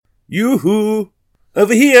Yoo-hoo!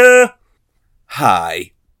 Over here!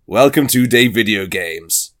 Hi, welcome to Day Video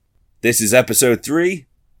Games. This is episode 3.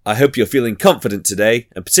 I hope you're feeling confident today,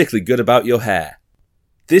 and particularly good about your hair.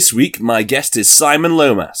 This week, my guest is Simon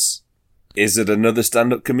Lomas. Is it another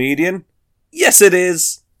stand-up comedian? Yes, it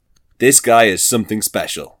is! This guy is something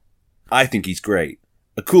special. I think he's great.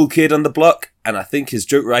 A cool kid on the block, and I think his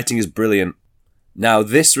joke writing is brilliant. Now,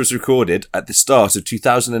 this was recorded at the start of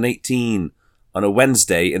 2018, on a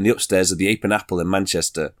Wednesday in the upstairs of the Ape and Apple in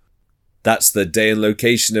Manchester. That's the day and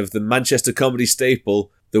location of the Manchester comedy staple,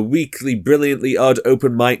 the weekly brilliantly odd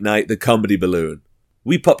open mic night, The Comedy Balloon.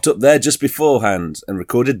 We popped up there just beforehand and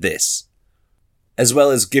recorded this. As well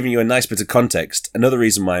as giving you a nice bit of context, another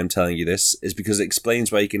reason why I'm telling you this is because it explains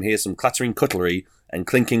why you can hear some clattering cutlery and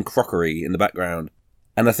clinking crockery in the background.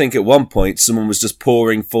 And I think at one point someone was just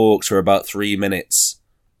pouring forks for about 3 minutes.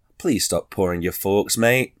 Please stop pouring your forks,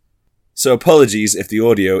 mate. So apologies if the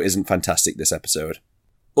audio isn't fantastic this episode.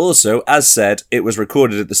 Also, as said, it was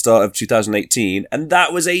recorded at the start of 2018, and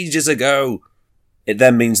that was ages ago. It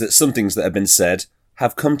then means that some things that have been said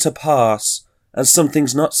have come to pass, and some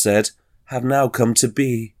things not said have now come to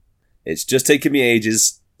be. It's just taken me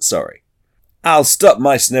ages, sorry. I'll stop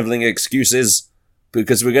my snivelling excuses,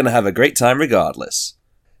 because we're going to have a great time regardless.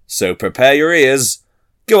 So prepare your ears.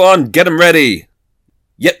 Go on, get 'em ready.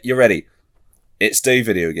 Yep, you're ready. It's Day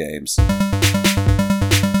Video Games.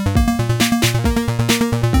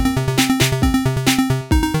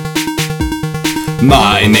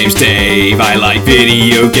 My name's Dave, I like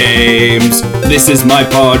video games. This is my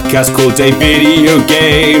podcast called Day Video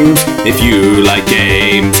Games. If you like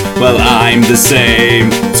games, well I'm the same.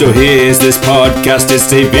 So here's this podcast, it's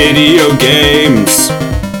Day Video Games.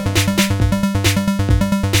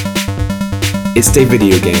 It's Day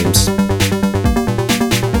Video Games.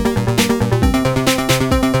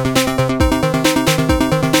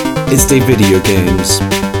 It's Day Video Games.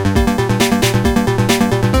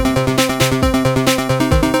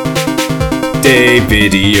 Day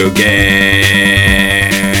Video Games.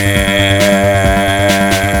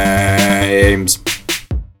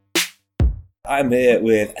 I'm here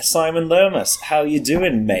with Simon Lomas. How you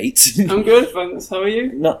doing, mate? I'm good, thanks. How are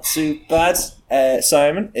you? Not too bad.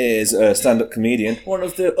 Simon is a stand-up comedian, one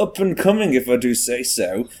of the up-and-coming, if I do say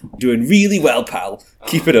so. Doing really well, pal.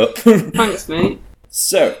 Keep it up. Thanks, mate.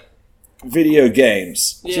 So, video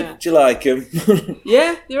games. Yeah. Do you like them?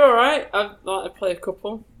 Yeah, you're alright. I like to play a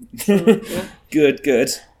couple. So, yeah.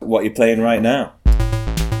 Good. What are you playing right now?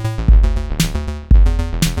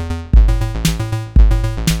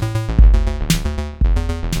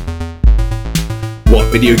 What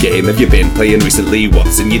video game have you been playing recently?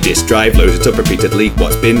 What's in your disk drive loaded up repeatedly?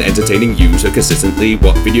 What's been entertaining you so consistently?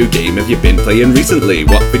 What video game have you been playing recently?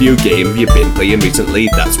 What video game have you been playing recently?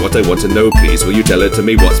 That's what I want to know, please will you tell it to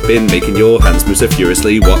me? What's been making your hands move so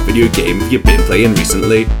furiously? What video game have you been playing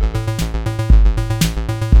recently?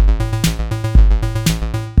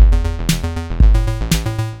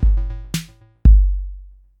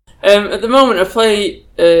 At the moment, I play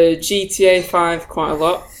GTA 5 quite a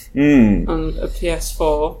lot on a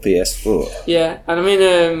PS4. PS4. Yeah, and I'm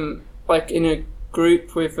in a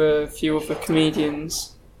group with a few other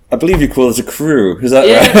comedians. I believe you call it a crew, is that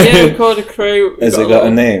right? Yeah, we called a crew. Has it got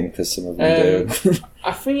a name? Because some of them do.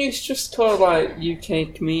 I think it's just called like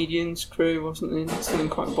UK Comedians Crew or something. Something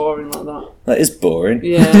quite boring like that. That is boring.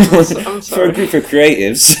 Yeah, I'm For a sorry. group of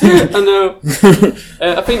creatives. I know.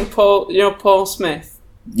 I think Paul Smith.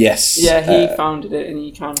 Yes. Yeah, he founded it and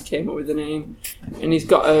he kind of came up with the name. And he's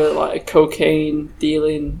got a cocaine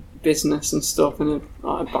dealing business and stuff and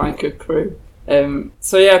a biker crew.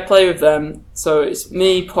 So yeah, I play with them. So it's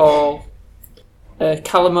me, Paul,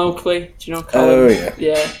 Callum Oakley. Do you know Callum? Oh yeah.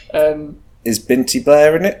 Yeah. Is Binty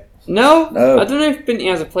Blair in it? No, No. I don't know if Binty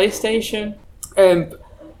has a PlayStation. But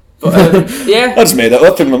yeah. I just made that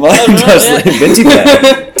up in my mind. Oh, no, I was yeah. like, Binty Blair.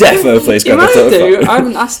 Defo plays He Grand might Theft Auto do. 5. I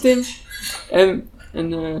haven't asked him. So,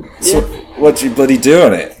 Yeah. what do you bloody do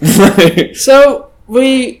on it? So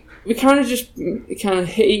we kind of just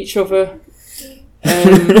hit each other. Right.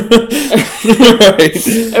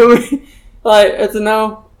 And we, like, I don't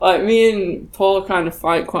know, like me and Paul kind of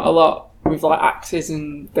fight quite a lot with like axes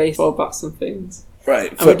and baseball bats and things.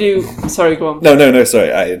 Right. And we do. Sorry, go on. No,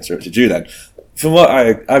 sorry, I interrupted you then. From what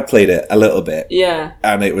I played it a little bit, Yeah.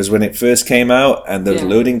 and it was when it first came out, and those Yeah.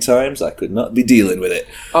 loading times, I could not be dealing with it.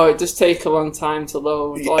 Oh, it does take a long time to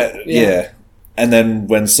load. Like, Yeah. And then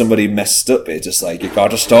when somebody messed up, it's just like, you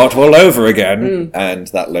gotta start all over again, and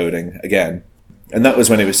that loading again. And that was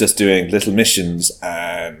when it was just doing little missions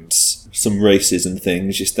and some races and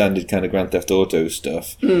things, your standard kind of Grand Theft Auto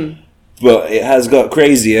stuff. But it has got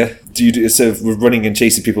crazier. Do you do so we're running and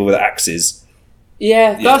chasing people with axes?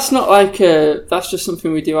 Yeah, that's not like that's just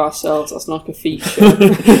something we do ourselves. That's not like a feature.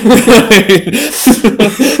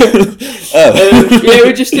 Yeah,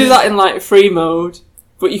 we just do that in like free mode.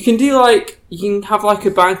 But you can do you can have like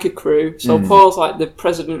a biker crew. So Paul's like the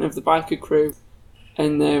president of the biker crew,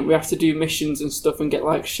 and we have to do missions and stuff and get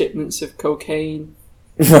like shipments of cocaine,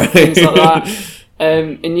 things like that.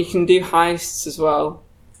 And you can do heists as well,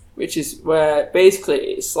 which is where basically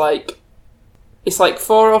it's like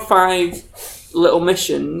 4 or 5 little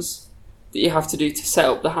missions that you have to do to set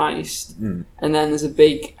up the heist, and then there's a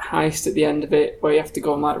big heist at the end of it where you have to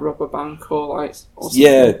go and like rob a bank or something.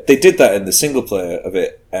 Yeah, they did that in the single player of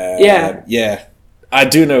it. Yeah. I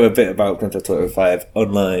do know a bit about Grand Theft Auto 5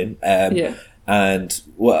 online. And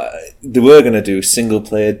what they were going to do single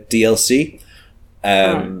player DLC,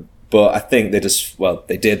 but I think they just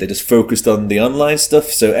focused on the online stuff.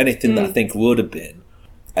 So anything that I think would have been.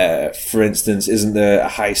 For instance, isn't there a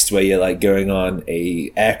heist where you're like going on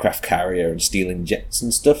a aircraft carrier and stealing jets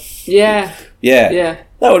and stuff? Yeah. That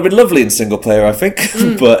would have been lovely in single player, I think.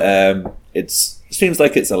 But it seems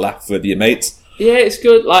like it's a laugh with your mates. Yeah, it's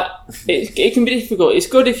good. Like it can be difficult. It's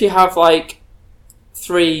good if you have like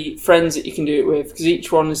 3 friends that you can do it with, because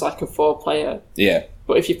each one is like a 4-player. Yeah.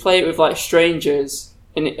 But if you play it with like strangers,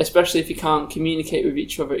 and especially if you can't communicate with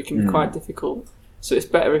each other, it can be quite difficult. So it's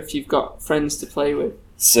better if you've got friends to play with.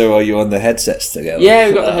 So are you on the headsets together? Yeah,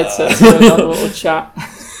 we've got the headsets. So we've got a little chat.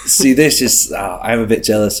 See, this is... I'm a bit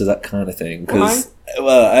jealous of that kind of thing. Because,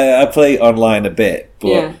 I play online a bit,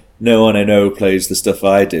 but no one I know plays the stuff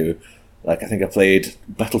I do. Like, I think I played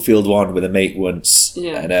Battlefield 1 with a mate once.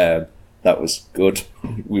 Yeah. And that was good.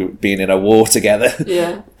 We were being in a war together.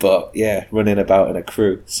 Yeah. But, running about in a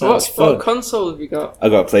crew. Sounds fun. What console have you got? I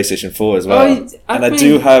got a PlayStation 4 as well. I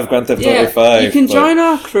do have Grand Theft Auto 5. You can join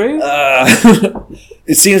our crew.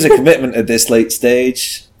 It seems a commitment at this late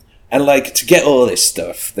stage. And, like, to get all this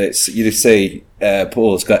stuff, you just say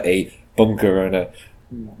Paul's got a bunker and a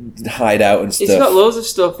hideout and stuff. He's got loads of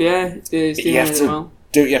stuff, yeah. He's doing it well.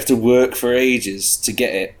 Don't you have to work for ages to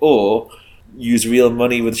get it? Or use real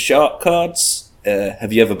money with shark cards?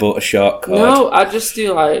 Have you ever bought a shark card? No, I just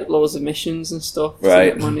do like loads of missions and stuff to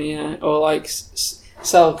get money, or like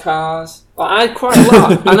sell cars. Like, I had quite a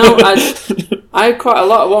lot. I know I had quite a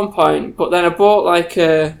lot at one point, but then I bought like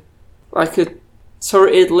a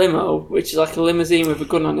turreted limo, which is like a limousine with a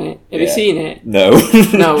gun on it. Have you seen it? No.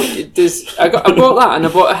 No, I bought that, and I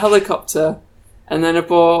bought a helicopter, and then I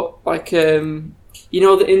bought like the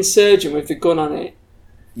Insurgent with the gun on it.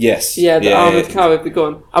 Yes. Yeah, the armoured car with the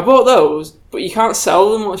gun. I bought those, but you can't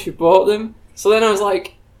sell them once you bought them. So then I was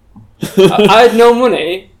like, I had no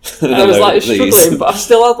money, and I was like struggling, but I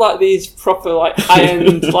still had like these proper like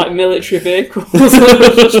high-end like military vehicles that I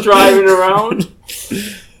was just driving around.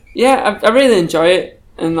 Yeah, I really enjoy it,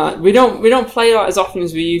 and like we don't play like as often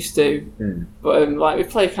as we used to, but like we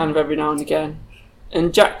play kind of every now and again.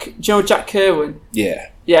 And Jack Kerwin? Yeah,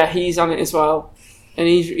 he's on it as well, and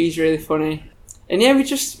he's really funny. And yeah, we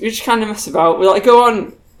just kind of mess about. We like go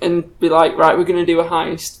on and be like, right, we're going to do a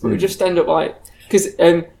heist, but we just end up like, because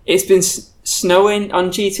it's been snowing on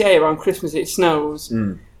GTA around Christmas. It snows,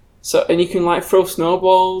 so and you can like throw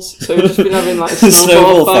snowballs. So we've just been having like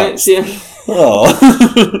snowball fights. Yeah. Oh.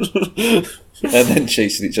 And then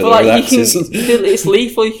chasing each other with axes. It's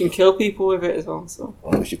lethal. You can kill people with it as well. So.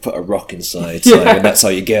 Oh, if you put a rock inside, and that's how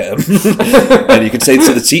you get them. And you can say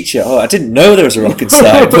to the teacher, "Oh, I didn't know there was a rock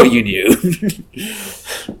inside, but you knew."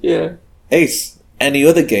 Yeah. Ace, any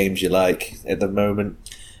other games you like at the moment?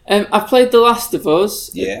 I've played The Last of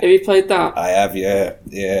Us. Yeah. Have you played that? I have. Yeah.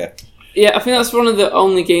 Yeah, I think that's one of the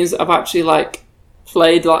only games that I've actually like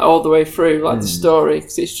played like all the way through, like the story,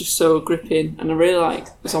 because it's just so gripping, and I really like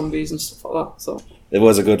zombies and stuff like that. So it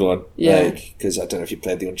was a good one. Yeah, because I don't know if you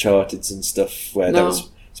played the Uncharted and stuff, where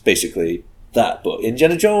it's basically that, but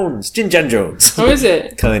Indiana Jones. Oh, is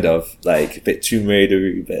it? Kind of like a bit Tomb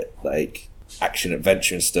Raider-y, a bit like action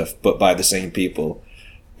adventure and stuff, but by the same people.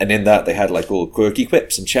 And in that, they had like all quirky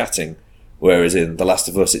quips and chatting. Whereas in The Last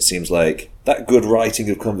of Us, it seems like that good writing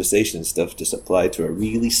of conversation and stuff just applied to a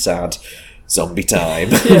really sad zombie time.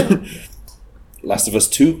 Yeah. Last of Us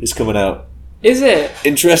 2 is coming out. Is it?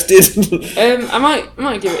 Interested? I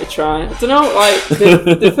might give it a try. I don't know, like,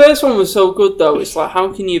 the first one was so good though, it's like,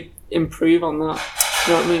 how can you improve on that?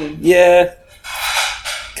 You know what I mean? Yeah.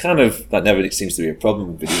 Kind of, that never seems to be a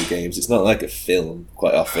problem with video games. It's not like a film,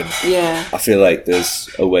 quite often. Yeah. I feel like there's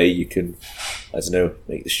a way you can, I don't know,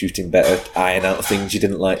 make the shooting better, iron out things you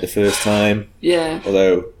didn't like the first time. Yeah.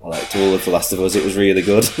 Although, I liked all of The Last of Us, it was really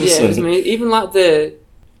good. Yeah, it was amazing. Even like the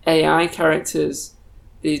AI characters,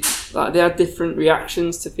 they had different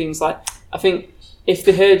reactions to things. Like, I think if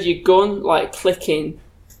they heard your gun like clicking,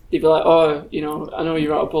 they'd be like, "Oh, you know, I know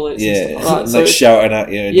you're out of bullets." Yeah, and stuff like that. like shouting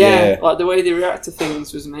at you. Yeah, like the way they react to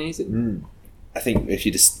things was amazing. I think if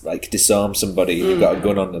you just like disarm somebody, you've got a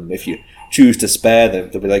gun on them. If you choose to spare them,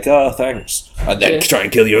 they'll be like, "Oh, thanks," and then try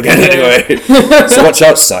and kill you again anyway. So watch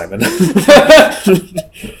out, Simon.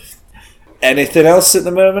 Anything else at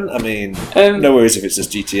the moment? I mean, no worries if it's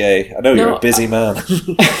just GTA. I know you're a busy man.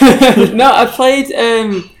 No, I played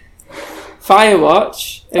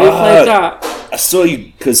Firewatch. Have you played that? I saw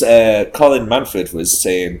you because Colin Manford was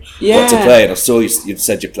saying what to Yeah. play, and I saw you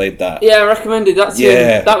said you played that. Yeah, I recommended that to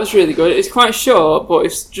him. That was really good. It's quite short, but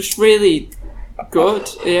it's just really good.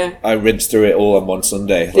 Yeah. I rinsed through it all on one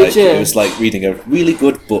Sunday. Did you? It was like reading a really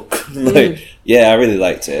good book. Yeah, I really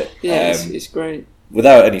liked it. Yeah, it's great.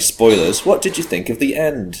 Without any spoilers, what did you think of the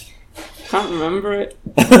end? Can't remember it.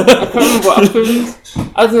 I can't remember what happened.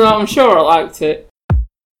 I don't know, I'm sure I liked it.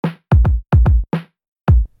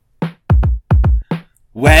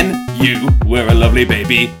 When you were a lovely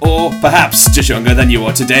baby, or perhaps just younger than you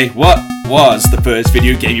are today, what was the first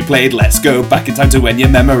video game you played? Let's go back in time to when your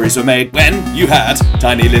memories were made. When you had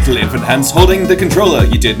tiny little infant hands holding the controller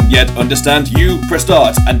you didn't yet understand. You pressed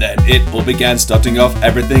start, and then it all began, starting off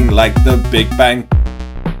everything like the Big Bang.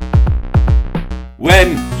 When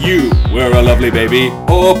you were a lovely baby,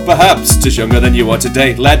 or perhaps just younger than you are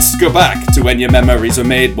today, let's go back to when your memories were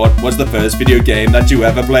made. What was the first video game that you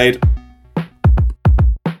ever played?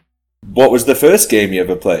 What was the first game you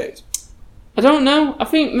ever played? I don't know. I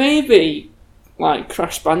think maybe like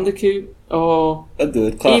Crash Bandicoot or A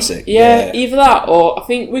good classic. either that or I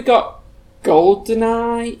think we got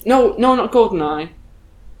GoldenEye. No, not GoldenEye.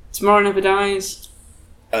 Tomorrow Never Dies.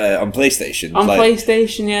 On PlayStation. On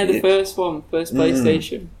PlayStation, the first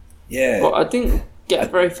PlayStation. Yeah. But I didn't get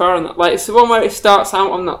very far on that. Like, it's the one where it starts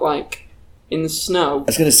out on that, like, in the snow. I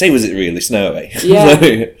was going to say, was it really snowy? Yeah.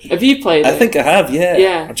 Have you played it? I think I have, yeah.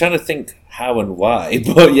 Yeah. I'm trying to think how and why,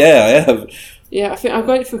 but yeah, I have. Yeah, I think I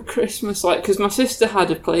got it for Christmas, like, because my sister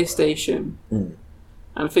had a PlayStation. And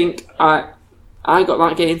I think I got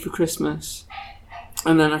that game for Christmas.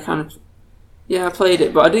 And then I kind of... Yeah, I played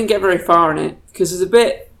it, but I didn't get very far in it because there's a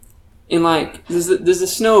bit in like there's a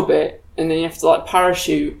snow bit, and then you have to like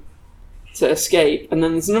parachute to escape, and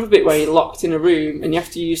then there's another bit where you're locked in a room and you have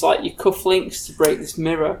to use like your cufflinks to break this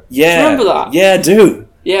mirror. Yeah, do you remember that? Yeah, I do.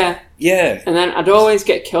 Yeah, yeah. And then I'd always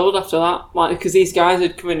get killed after that, like because these guys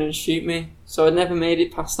would come in and shoot me, so I never made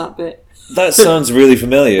it past that bit. That sounds really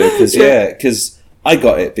familiar because I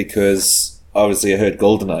got it because obviously I heard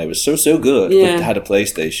GoldenEye was so good, but it had a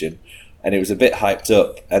PlayStation. And it was a bit hyped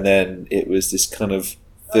up, and then it was this kind of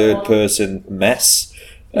third-person mess.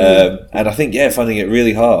 And I think, finding it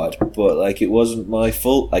really hard, but like it wasn't my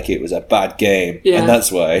fault. Like it was a bad game, and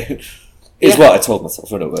that's why. Is what I told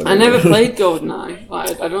myself. I never played GoldenEye.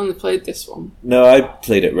 Like I'd only played this one. No, I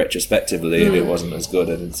played it retrospectively, and it wasn't as good.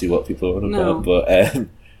 I didn't see what people were on about,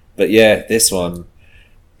 but yeah, this one,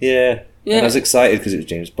 And I was excited because it was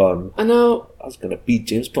James Bond. I know. I was gonna beat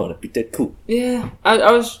James Bond. I'd be dead cool. Yeah,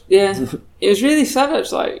 I was. Yeah, it was really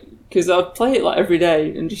savage, like because I'd play it like every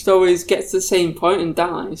day and just always get to the same point and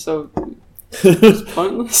die. So it's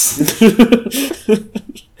pointless.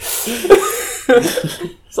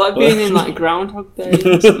 It's like being in like Groundhog Day.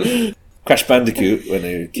 Or something. Crash Bandicoot when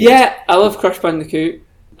they were kids. Yeah, I love Crash Bandicoot.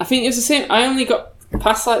 I think it was the same. I only got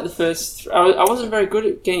past like the first. I wasn't very good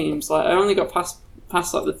at games. Like I only got past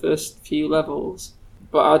like the first few levels.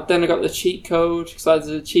 But then I got the cheat code, because I had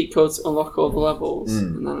the cheat code to unlock all the levels,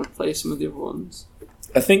 and then I'd play some of the other ones.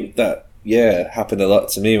 I think that, happened a lot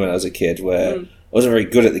to me when I was a kid, where I wasn't very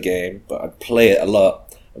good at the game, but I'd play it a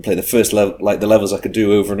lot, and play the first level, like the levels I could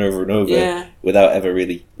do over and over and over, without ever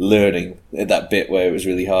really learning that bit where it was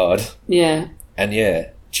really hard. Yeah.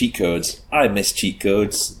 And cheat codes. I miss cheat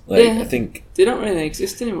codes. I think... They don't really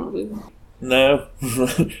exist anymore, do they? No.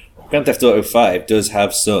 Grand Theft Auto 5 does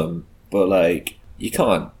have some, but like... You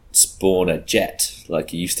can't spawn a jet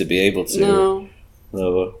like you used to be able to.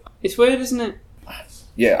 No. It's weird, isn't it?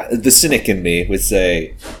 Yeah, the cynic in me would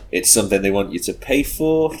say it's something they want you to pay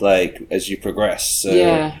for, like, as you progress.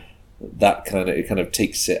 So that kind of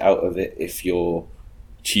takes it out of it if you're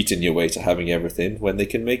cheating your way to having everything when they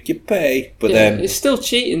can make you pay. But then... It's still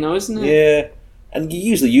cheating though, isn't it? Yeah. And you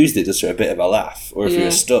usually used it just for a bit of a laugh, or if you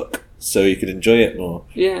were stuck, so you could enjoy it more.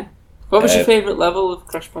 Yeah. What was your favourite level of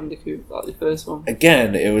Crash Bandicoot, like the first one?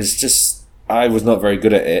 Again, it was just... I was not very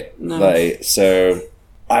good at it. No. So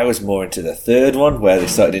I was more into the third one, where they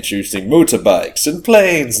started introducing motorbikes and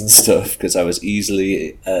planes and stuff, because I was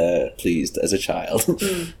easily pleased as a child.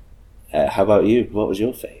 How about you? What was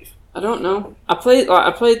your fave? I don't know. I played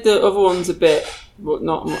the other ones a bit, but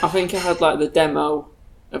not. I think I had like the demo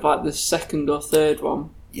of like the second or third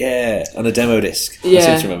one. Yeah, on a demo disc. Yeah, I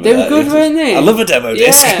seem to remember they were that. good, weren't they? I love a demo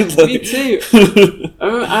disc. Yeah, me too. I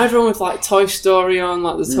remember I had one with like Toy Story on,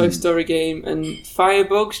 like the Toy Story game, and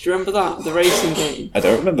Firebugs. Do you remember that? The racing game. I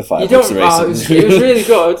don't remember Firebugs. You don't? The racing. Oh, it was really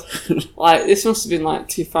good. Like this must have been like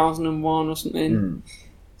 2001 or something.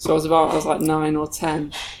 So I was like 9 or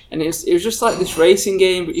 10, and it was just like this racing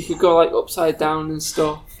game, but you could go like upside down and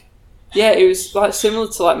stuff. Yeah, it was like similar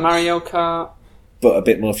to like Mario Kart. But a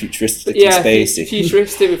bit more futuristic Yeah, and spacey.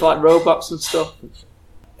 futuristic with like robots and stuff.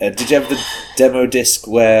 Did you have the demo disc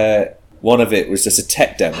where one of it was just a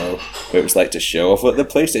tech demo, where it was like to show off what the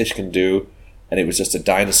PlayStation can do, and it was just a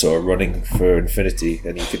dinosaur running for infinity,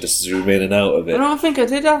 and you could just zoom in and out of I it? don't think I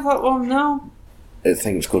did have that one, no. I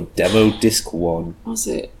think it was called Demo Disc 1. Was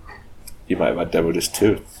it? You might have had Demo Disc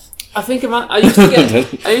 2. I think I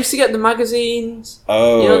used to get the magazines.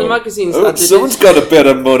 Oh. You know the magazines that Oh, I did someone's got a bit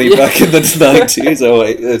of money back in the 90s. Oh,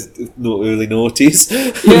 wait, not early noughties.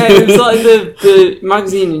 Yeah, it was like the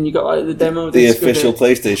magazine, and you got like the demo The disc with official it.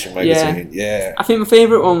 PlayStation magazine, yeah. I think my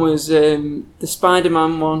favourite one was the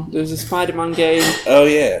Spider-Man one. There was a Spider-Man game, Oh,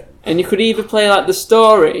 yeah. and you could either play like the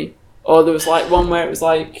story, or there was like one where it was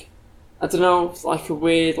like, I don't know, like a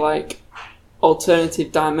weird like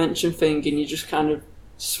alternative dimension thing, and you just kind of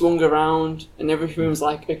swung around, and everything was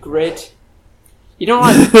like a grid. You know,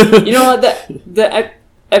 like the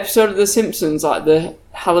episode of The Simpsons, like the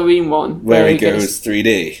Halloween one, Where he goes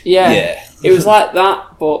 3D. Yeah. It was like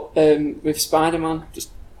that, but with Spider-Man.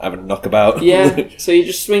 Just having a knockabout. Yeah, so you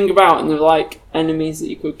just swing about, and there were like enemies that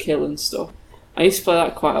you could kill and stuff. I used to play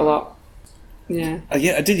that quite a lot. Yeah.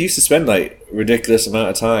 Yeah, I did used to spend like a ridiculous amount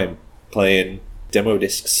of time playing demo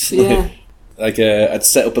discs. Yeah. Like I'd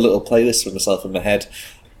set up a little playlist for myself in my head.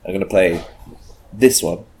 I'm going to play this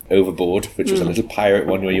one, Overboard, which was a little pirate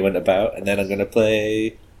one where you went about, and then I'm going to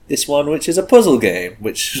play this one, which is a puzzle game,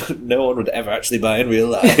 which no one would ever actually buy in real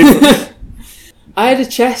life. I had a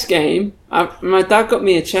chess game. My dad got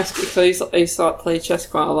me a chess game, because I used to play chess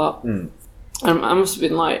quite a lot. I must have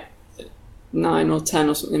been like 9 or 10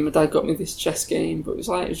 or something. My dad got me this chess game, but it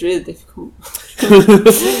was really difficult.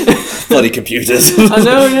 Bloody computers. I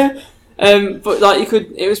know, yeah. But like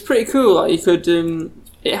it was pretty cool. Like you could,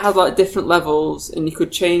 it had like different levels, and you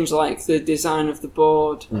could change like the design of the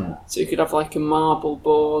board. So you could have like a marble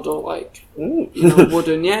board or like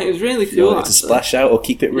wooden. Yeah, it was really cool. You want it to splash out or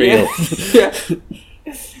keep it real. Yeah. Do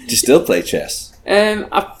you still play chess?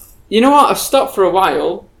 You know what? I've stopped for a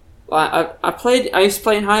while. Like I used to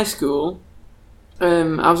play in high school.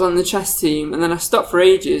 I was on the chess team, and then I stopped for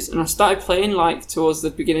ages, and I started playing like towards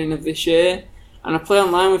the beginning of this year. And I play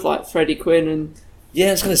online with like Freddie Quinn and... Yeah,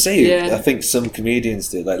 I was going to say, I think some comedians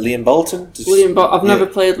do. Like Liam Bolton. I've never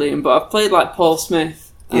played Liam, but I've played like Paul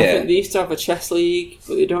Smith. I think they used to have a chess league,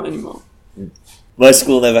 but they don't anymore. My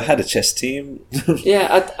school never had a chess team.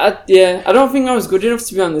 I don't think I was good enough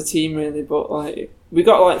to be on the team really, but like we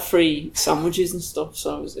got like free sandwiches and stuff,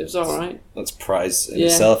 so it was alright. That's a prize in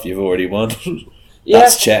itself, you've already won. Yeah.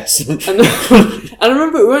 That's chess. And I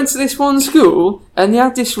remember we went to this one school, and they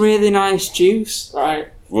had this really nice juice, right?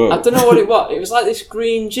 Whoa. I don't know what it was. It was like this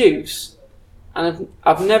green juice, and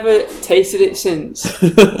I've never tasted it since.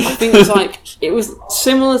 I think it was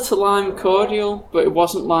similar to lime cordial, but it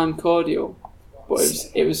wasn't lime cordial. But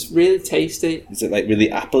it was really tasty. Is it like really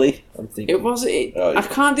appley? I'm thinking. It was. I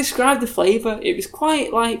can't describe the flavour. It was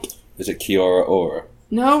quite like. Is it Kiora Ora?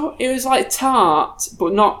 No, it was like tart,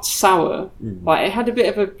 but not sour. Like it had a bit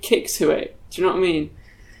of a kick to it. Do you know what I mean?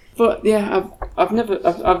 But yeah, I've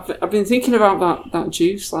been thinking about that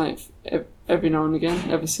juice like every now and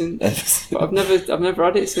again ever since. But I've never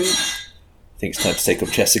had it since. I think it's time to take up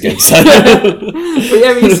chess again. But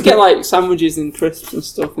yeah, we used to get like sandwiches and crisps and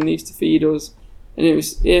stuff, and they used to feed us, and it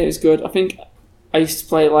was good. I think I used to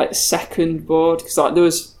play like second board because like there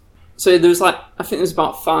was like I think there was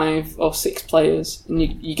about 5 or 6 players, and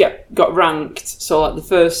you got ranked. So like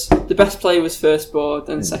the best player was first board,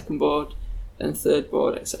 then second board, then third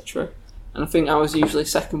board, etc. And I think I was usually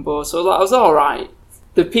second board, so I was all right.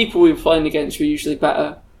 The people we were playing against were usually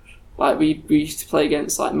better. Like we used to play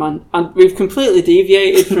against like and we've completely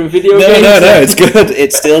deviated from video games. No, it's good.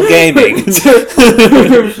 It's still gaming.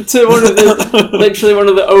 to one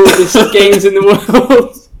of the oldest games in the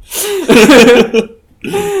world.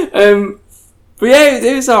 But yeah,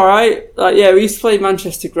 it was alright. Like yeah, we used to play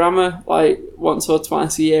Manchester Grammar like once or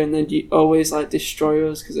twice a year, and then you always like destroy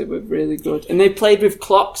us because they were really good. And they played with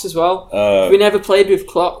clocks as well. We never played with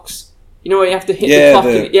clocks. You know where you have to hit the clock.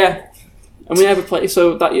 And we never played,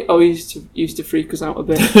 so that always used to freak us out a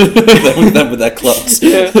bit. Them with their clocks.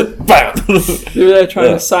 Yeah. Bam! They were there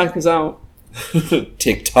trying to psych us out.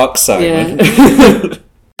 TikTok, Simon. Yeah.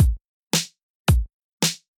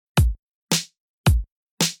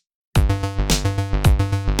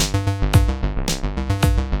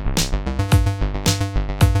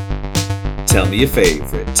 Tell me your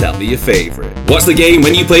favorite. Tell me your favorite. What's the game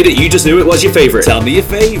when you played it? You just knew it was your favorite. Tell me your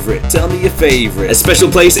favorite. Tell me your favorite. A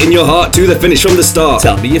special place in your heart to the finish from the start.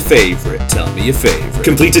 Tell me your favorite. Tell me your favorite.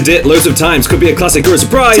 Completed it loads of times. Could be a classic or a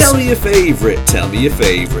surprise. Tell me your favorite. Tell me your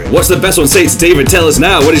favorite. What's the best one? Say it to David. Tell us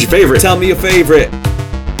now. What is your favorite? Tell me your favorite.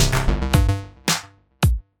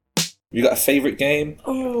 You got a favourite game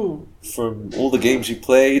Oh, from all the games you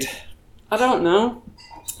played? I don't know.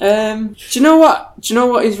 Do you know what? Do you know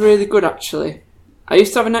what is really good actually? I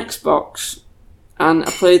used to have an Xbox, and I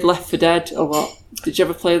played Left 4 Dead a lot. Did you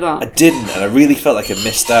ever play I that? didn't, and I really felt like I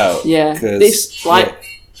missed out. Yeah. 'cause- This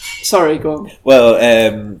Sorry, go on. Well,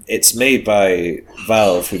 it's made by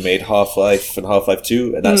Valve, who made Half-Life and Half-Life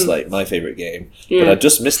 2, and that's like my favourite game. Yeah. But I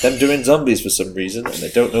just missed them doing zombies for some reason, and I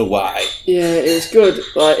don't know why. Yeah, it was good.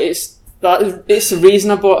 Like it's the reason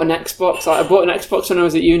I bought an Xbox. Like I bought an Xbox when I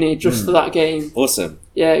was at uni just for that game. Awesome.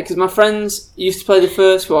 Yeah, because my friends used to play the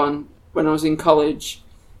first one when I was in college,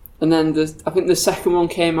 and then I think the second one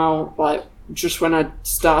came out like just when I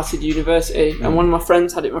started university, and one of my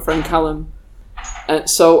friends had it, my friend Callum.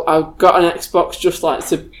 So I got an Xbox just like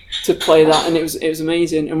to play that, and it was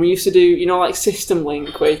amazing. And we used to do like System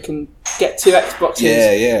Link where you can get 2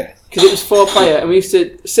 Xboxes. Yeah. Because it was 4-player, and we used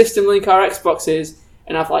to System Link our Xboxes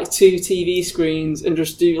and have like 2 TV screens and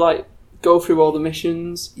just do like go through all the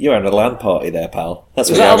missions. You're on a LAN party there, pal. That's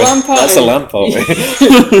Was what that you're a having. LAN party? That's a LAN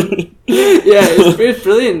party. Yeah, it was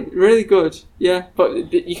brilliant, really good. Yeah,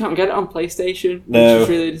 but you can't get it on PlayStation, No. which is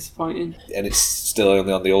really disappointing. And it's still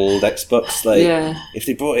only on the old Xbox. Like, Yeah. if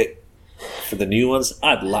they brought it for the new ones,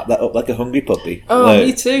 I'd lap that up like a hungry puppy. Oh, Like,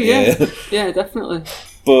 me too. Yeah, yeah, definitely.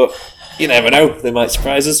 But you never know. They might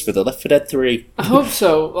surprise us with the Left 4 Dead 3. I hope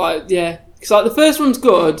so. Like, yeah, because like the first one's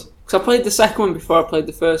good. Because I played the second one before I played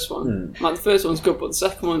the first one. Like the first one's good, but the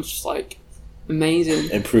second one's just like amazing.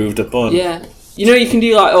 Improved upon. Yeah, you can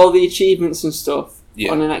do like all the achievements and stuff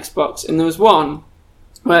Yeah. on an Xbox. And there was one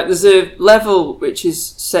where there's a level which is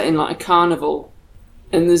set in like a carnival,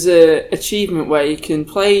 and there's a achievement where you can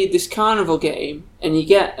play this carnival game and you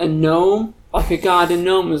get a gnome, like a garden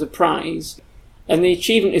gnome, as a prize. And the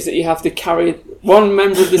achievement is that you have to carry one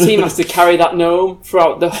member of the team has to carry that gnome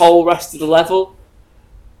throughout the whole rest of the level.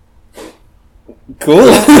 Cool.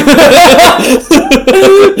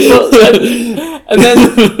 And then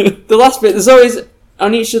the last bit, there's always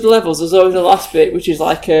on each of the levels, there's always a last bit which is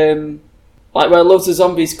like where loads of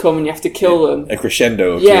zombies come and you have to kill them. A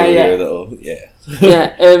crescendo. Yeah, to yeah. a little, yeah.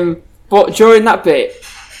 Yeah, but during that bit,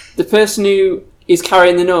 the person who is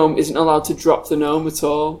carrying the gnome isn't allowed to drop the gnome at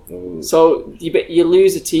all. Ooh. So you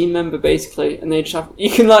lose a team member basically, and they just have you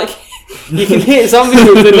can hit zombies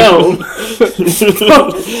with the gnome,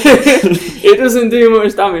 but it doesn't do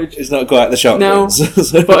much damage. It's not quite the shotguns.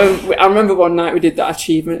 But I remember one night we did that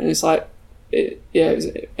achievement, and it's like, it was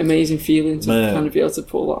an amazing feeling to kind of be able to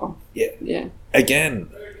pull that off. Yeah. Again,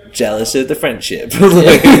 jealous of the friendship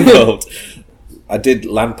involved. I did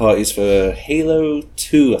LAN parties for Halo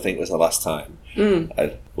 2, I think was the last time.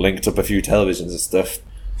 I linked up a few televisions and stuff.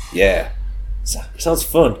 Yeah. Sounds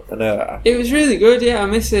fun. It was really good, yeah, I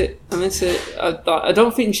miss it. I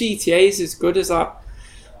don't think GTA is as good as that.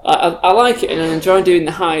 I like it and I enjoy doing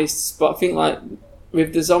the heists, but I think like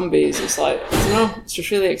with the zombies, it's like, I don't know, it's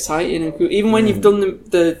just really exciting and cool. Even when you've done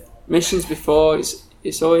the missions before,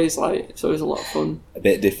 it's always a lot of fun. A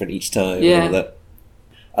bit different each time. Yeah. And all that.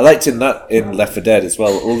 I liked in Left 4 Dead as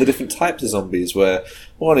well, all the different types of zombies, where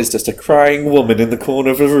one is just a crying woman in the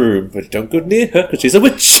corner of a room, but don't go near her because she's a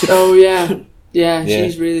witch. Oh yeah,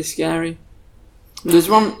 she's really scary. There's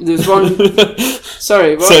one.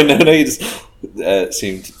 Sorry, what? So no, you just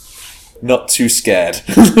seemed not too scared.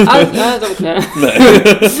 I don't care.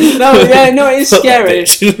 No. No, it is scary.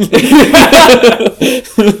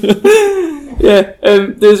 Yeah,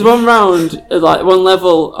 there's one round, like one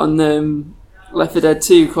level on Left 4 Dead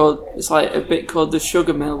 2 it's like a bit called the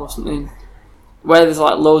Sugar Mill or something, where there's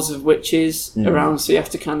like loads of witches around, so you have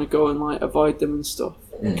to kind of go and like avoid them and stuff,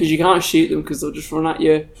 because you can't shoot them because they'll just run at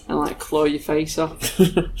you and like claw your face off.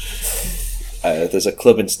 There's a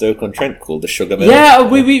club in Stoke-on-Trent called the Sugar Mill. Yeah,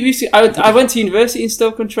 we used to, I went to university in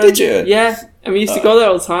Stoke-on-Trent. Did you? Yeah, and we used to go there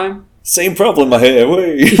all the time. Same problem I hear.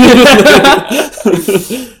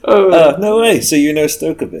 No way. So you know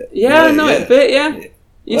Stoke a bit? Yeah, I know it a bit. Yeah,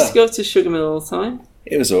 used Wow. to go to Sugar Mill all the time.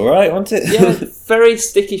 It was alright, wasn't it? Yeah, very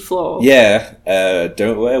sticky floor. Yeah,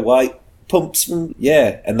 don't wear white pumps from...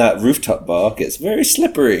 Yeah, and that rooftop bar gets very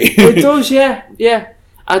slippery. It does, yeah.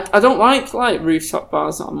 I don't like rooftop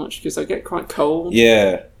bars that much because I get quite cold.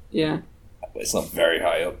 Yeah. Yeah. It's not very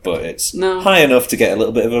high up, but it's No. high enough to get a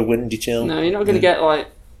little bit of a windy chill. No, you're not going to get like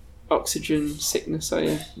oxygen sickness, are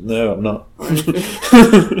you? No, I'm not.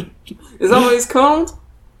 Is that what it's called?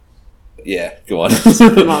 Yeah, go on.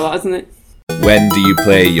 Something like that, isn't it? When do you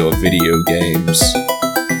play your video games?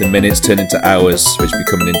 The minutes turn into hours, which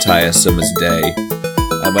become an entire summer's day.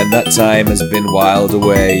 And when that time has been whiled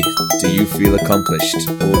away, do you feel accomplished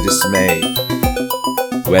or dismayed?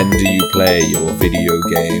 When do you play your video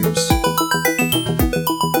games?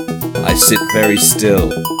 I sit very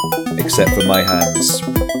still, except for my hands,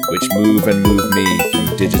 which move and move me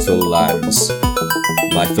through digital lands.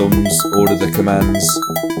 My thumbs order the commands,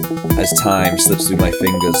 as time slips through my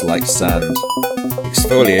fingers like sand,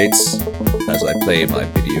 exfoliates as I play my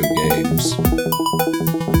video games.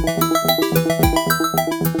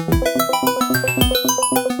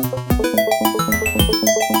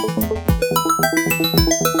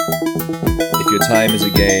 If your time is a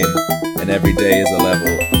game, and every day is a level,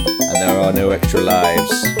 and there are no extra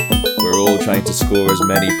lives, we're all trying to score as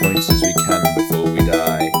many points as we can before we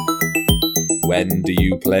die. When do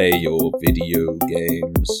you play your video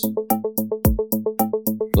games?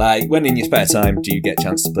 Like, when in your spare time do you get a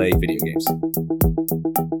chance to play video games?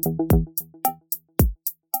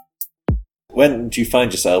 When do you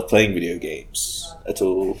find yourself playing video games at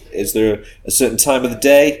all? Is there a certain time of the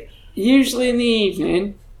day? Usually in the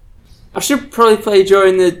evening. I should probably play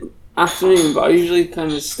during the afternoon, but I usually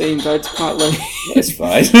kind of stay in bed quite late. That's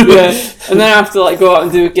fine. Yeah, and then I have to like go out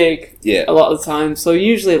and do a gig. Yeah. A lot of the time, so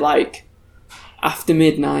usually like after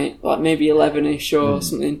midnight, like maybe 11ish or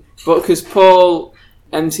something. But because Paul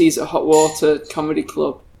MCs at Hot Water Comedy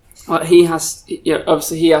Club, like he has,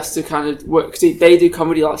 obviously he has to kind of work because they do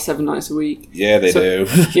comedy like 7 nights a week. Yeah, they do.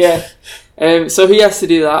 Yeah, so he has to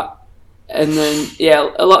do that, and then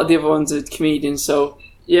a lot of the other ones are comedians. So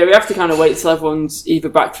yeah, we have to kind of wait till everyone's either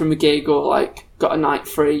back from a gig or like got a night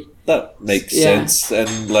free. That makes sense,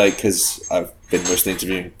 and like because I've been mostly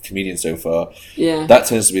interviewing comedians so far, that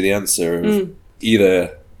tends to be the answer of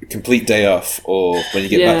either a complete day off or when you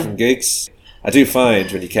get back from gigs. I do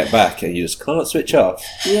find when you get back and you just can't switch off,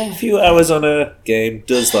 a few hours on a game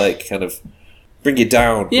does like kind of bring you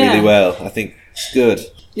down really well. I think it's good.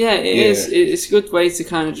 Yeah, it is. It's a good way to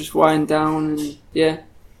kind of just wind down and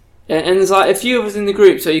and there's like a few of us in the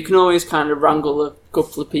group, so you can always kind of wrangle a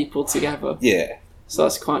couple of people together. Yeah. So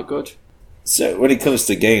that's quite good. So when it comes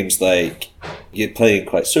to games, like you're playing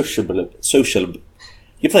quite sociable.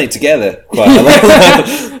 You're playing together quite a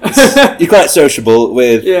lot. You're quite sociable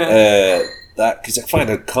with that, because I find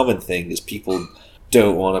a common thing is people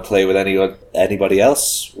don't want to play with anybody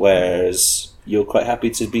else, whereas you're quite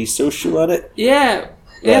happy to be social on it. Yeah.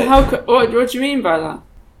 Yeah. What do you mean by that?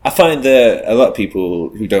 I find that a lot of people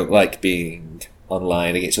who don't like being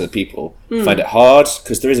online against other people find it hard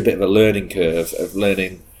because there is a bit of a learning curve of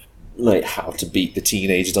learning like how to beat the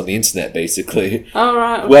teenagers on the internet, basically. Oh,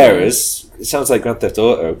 right. Okay. Whereas it sounds like Grand Theft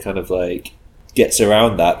Auto kind of like gets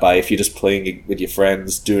around that by if you're just playing with your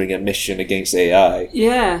friends doing a mission against AI.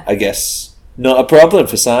 Yeah. I guess not a problem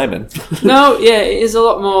for Simon. No, yeah, it is a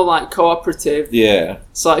lot more like cooperative. Yeah.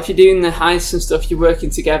 So like, if you're doing the heists and stuff, you're working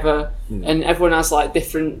together and everyone has like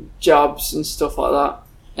different jobs and stuff like that.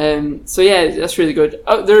 So yeah, that's really good.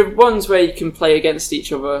 Oh, there are ones where you can play against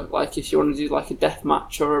each other, like if you want to do like a death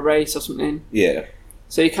match or a race or something. Yeah.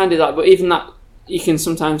 So you can do that, but even that you can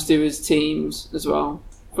sometimes do as teams as well.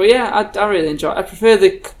 But yeah, I really enjoy it. I prefer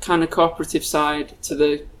the kind of cooperative side to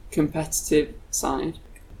the competitive side.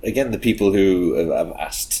 Again, the people who have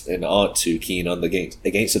asked and aren't too keen on the games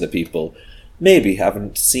against other people maybe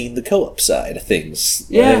haven't seen the co-op side of things.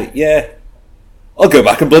 Yeah. Yeah. I'll go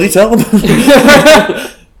back and bloody tell them.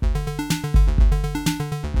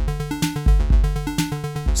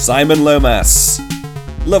 Simon Lomas.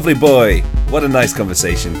 Lovely boy. What a nice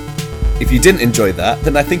conversation. If you didn't enjoy that,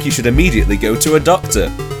 then I think you should immediately go to a doctor.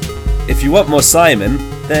 If you want more Simon,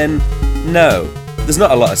 then no. There's not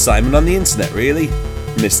a lot of Simon on the internet, really.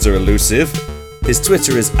 Mr. Elusive. His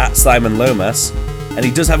Twitter is @SimonLomas, and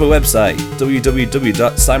he does have a website,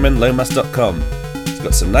 www.simonlomas.com. He's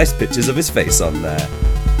got some nice pictures of his face on there.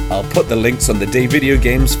 I'll put the links on the Day Video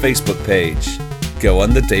Games Facebook page. Go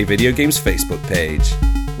on the Day Video Games Facebook page.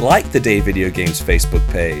 Like the Day Video Games Facebook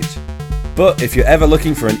page. But if you're ever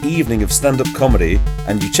looking for an evening of stand-up comedy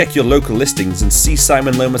and you check your local listings and see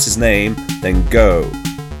Simon Lomas' name, then go.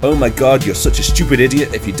 Oh my god, you're such a stupid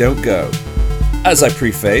idiot if you don't go. As I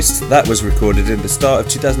prefaced, that was recorded in the start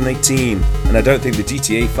of 2018, and I don't think the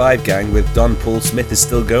GTA 5 gang with Don Paul Smith is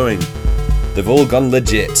still going. They've all gone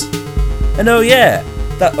legit. And oh yeah,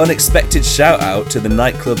 that unexpected shout out to the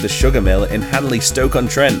nightclub The Sugar Mill in Hanley,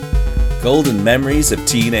 Stoke-on-Trent. Golden memories of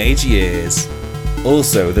teenage years.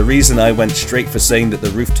 Also, the reason I went straight for saying that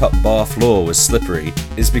the rooftop bar floor was slippery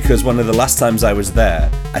is because one of the last times I was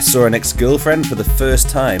there, I saw an ex-girlfriend for the first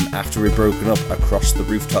time after we'd broken up across the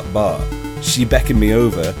rooftop bar. She beckoned me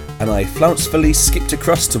over, and I flouncefully skipped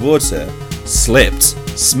across towards her, slipped,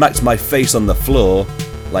 smacked my face on the floor,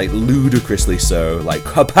 like ludicrously so, like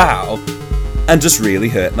kapow, and just really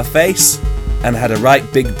hurt my face, and had a right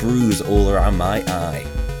big bruise all around my eye.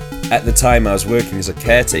 At the time I was working as a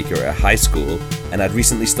caretaker at a high school, and I'd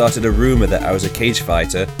recently started a rumour that I was a cage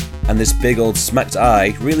fighter, and this big old smacked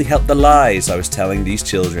eye really helped the lies I was telling these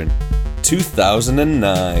children.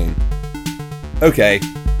 2009. Okay,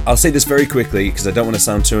 I'll say this very quickly because I don't want to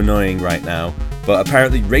sound too annoying right now, but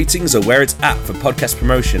apparently ratings are where it's at for podcast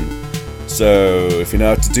promotion. So if you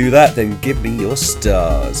know how to do that, then give me your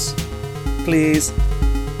stars. Please.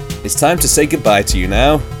 It's time to say goodbye to you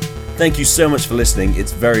now. Thank you so much for listening,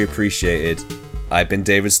 it's very appreciated. I've been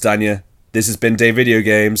David Stanya, this has been Day Video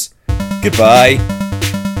Games. Goodbye.